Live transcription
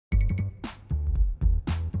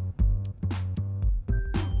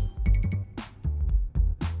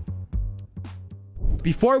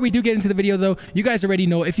Before we do get into the video though, you guys already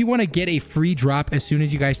know if you want to get a free drop as soon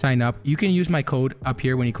as you guys sign up, you can use my code up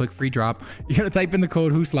here. When you click free drop, you're gonna type in the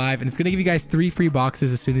code Who's Live, and it's gonna give you guys 3 free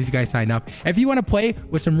boxes as soon as you guys sign up. If you want to play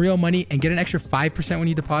with some real money and get an extra 5% when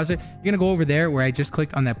you deposit, you're gonna go over there where I just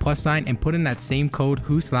clicked on that plus sign and put in that same code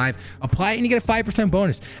Who's Live, apply it, and you get a 5%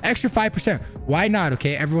 bonus, extra 5%. Why not?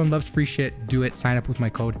 Okay, everyone loves free shit. Do it. Sign up with my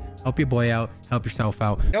code. Help your boy out, help yourself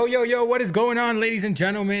out. Yo, what is going on, ladies and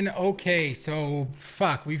gentlemen? Okay, so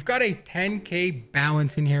fuck, we've got a 10k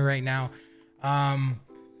balance in here right now.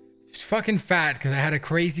 Just fucking fat because I had a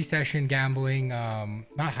crazy session gambling.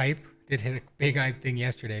 Not hype, did hit a big hype thing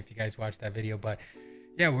yesterday if you guys watched that video, but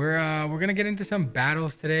yeah, we're gonna get into some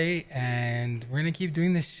battles today, and we're gonna keep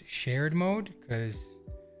doing this shared mode because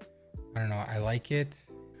I don't know, I like it.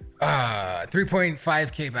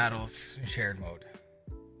 3.5k battles in shared mode.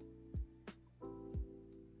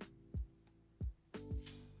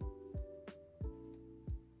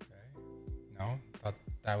 No, thought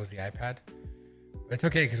that was the iPad. But it's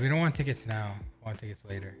okay because we don't want tickets now. We want tickets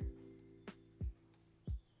later.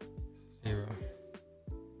 0.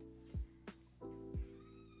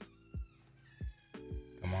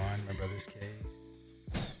 Come on, my brother's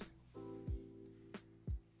case.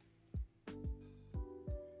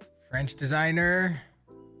 French designer.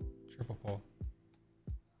 Triple pull.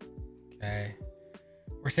 Okay.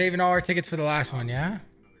 We're saving all our tickets for the last one, yeah?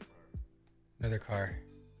 Another car.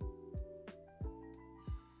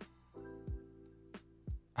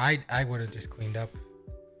 I would have just cleaned up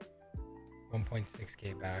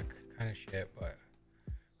 1.6k back. Kind of shit, but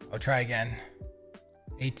I'll try again.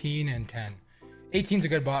 18 and 10. 18's a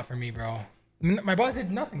good bot for me, bro. My bots did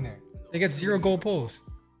nothing there. They get 0 gold pulls.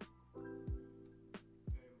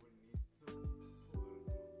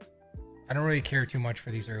 I don't really care too much for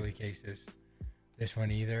these early cases. This one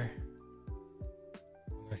either.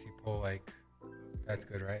 Unless you pull like... That's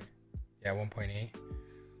good, right? Yeah, 1.8.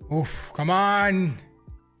 Oof, come on!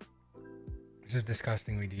 This is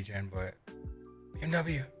disgustingly degen, but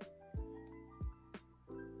BMW.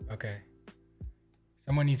 Okay.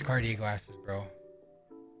 Someone needs Cartier glasses, bro.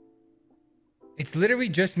 It's literally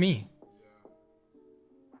just me.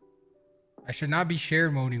 I should not be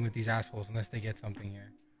shared moding with these assholes unless they get something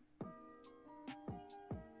here.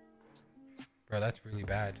 Bro, that's really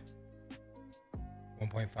bad.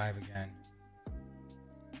 1.5 again.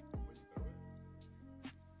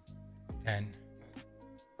 10.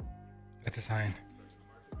 That's a sign.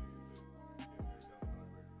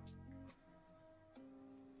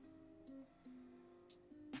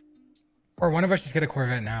 Or one of us just get a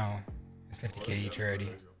Corvette now. It's 50k each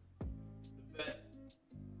already.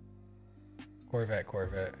 Corvette.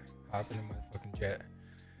 Hop in the motherfucking jet.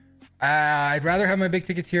 I'd rather have my big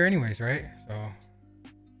tickets here anyways, right? So.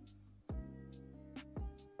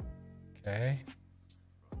 Okay.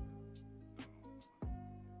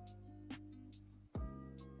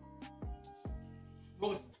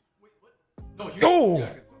 Oh!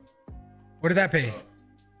 What did that pay?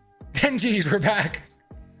 10 G's, we're back.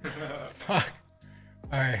 Fuck.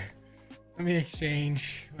 Alright. Let me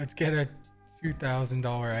exchange. Let's get a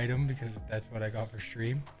 $2,000 item because that's what I got for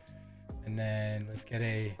stream. And then let's get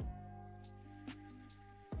a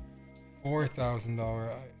 $4,000.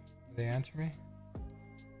 Did they answer me?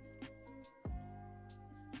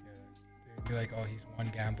 Yeah. They'd be like, oh, he's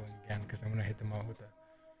one gambling again because I'm going to hit them out with the...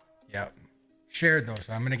 Yep. Shared though,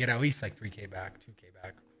 so I'm gonna get at least like 3k back, 2k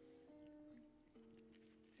back.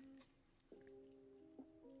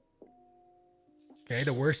 Okay,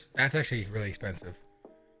 the worst, that's actually really expensive.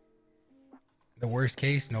 The worst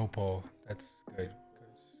case, no pull. That's good.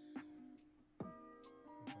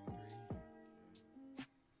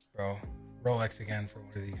 Bro, Rolex again for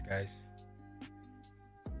one of these guys.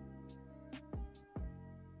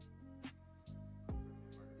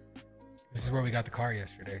 This is where we got the car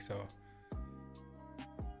yesterday, so.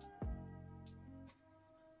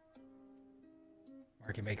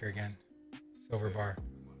 Market maker again. Silver bar.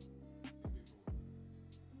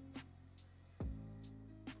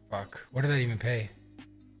 Fuck. What did that even pay?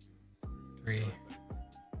 3.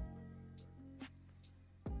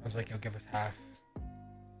 I was like, he'll give us half.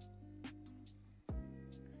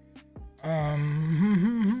 I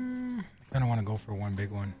kind of want to go for one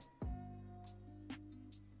big one.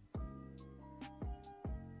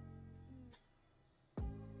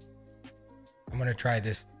 I'm going to try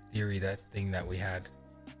this theory, that thing that we had.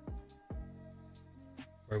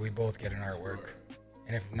 Where we both get an artwork.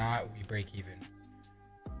 And if not, we break even.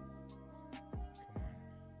 Come on.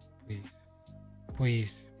 Please.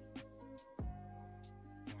 Please.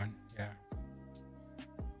 One. Yeah.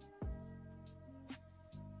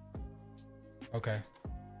 Okay.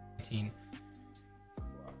 18.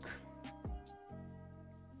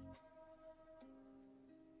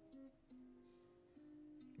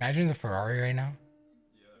 Imagine the Ferrari right now.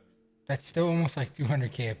 That's still almost like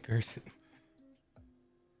 200K a person.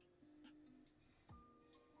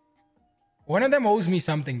 One of them owes me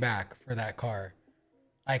something back for that car.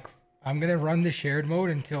 Like, I'm gonna run the shared mode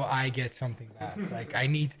until I get something back. Like, I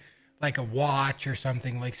need like a watch or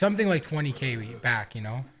something like 20K back, you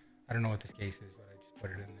know? I don't know what this case is, but I just put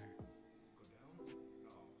it in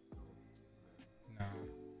there.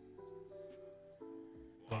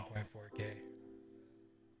 No. 1.4K.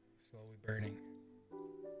 Slowly burning.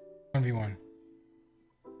 1v1.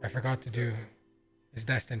 I forgot to do. It's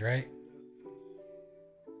destined, right?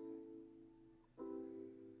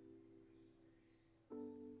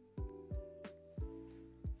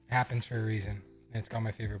 Happens for a reason. And it's got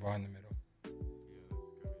my favorite ball in the middle.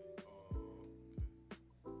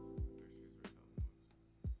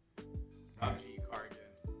 AMG car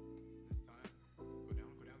again. This time. Go down,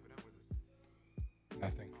 go down, go down. What is this?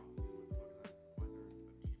 Nothing.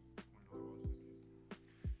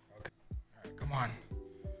 Okay. Alright, come on.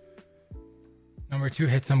 Number 2,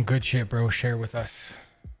 hit some good shit, bro. Share with us.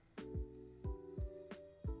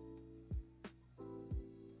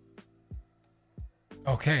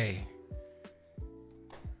 Okay.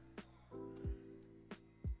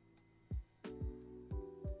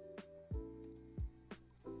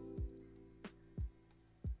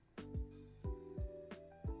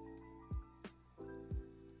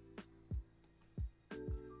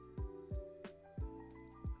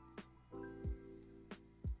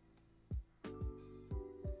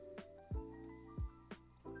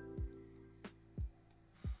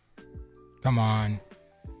 Come on.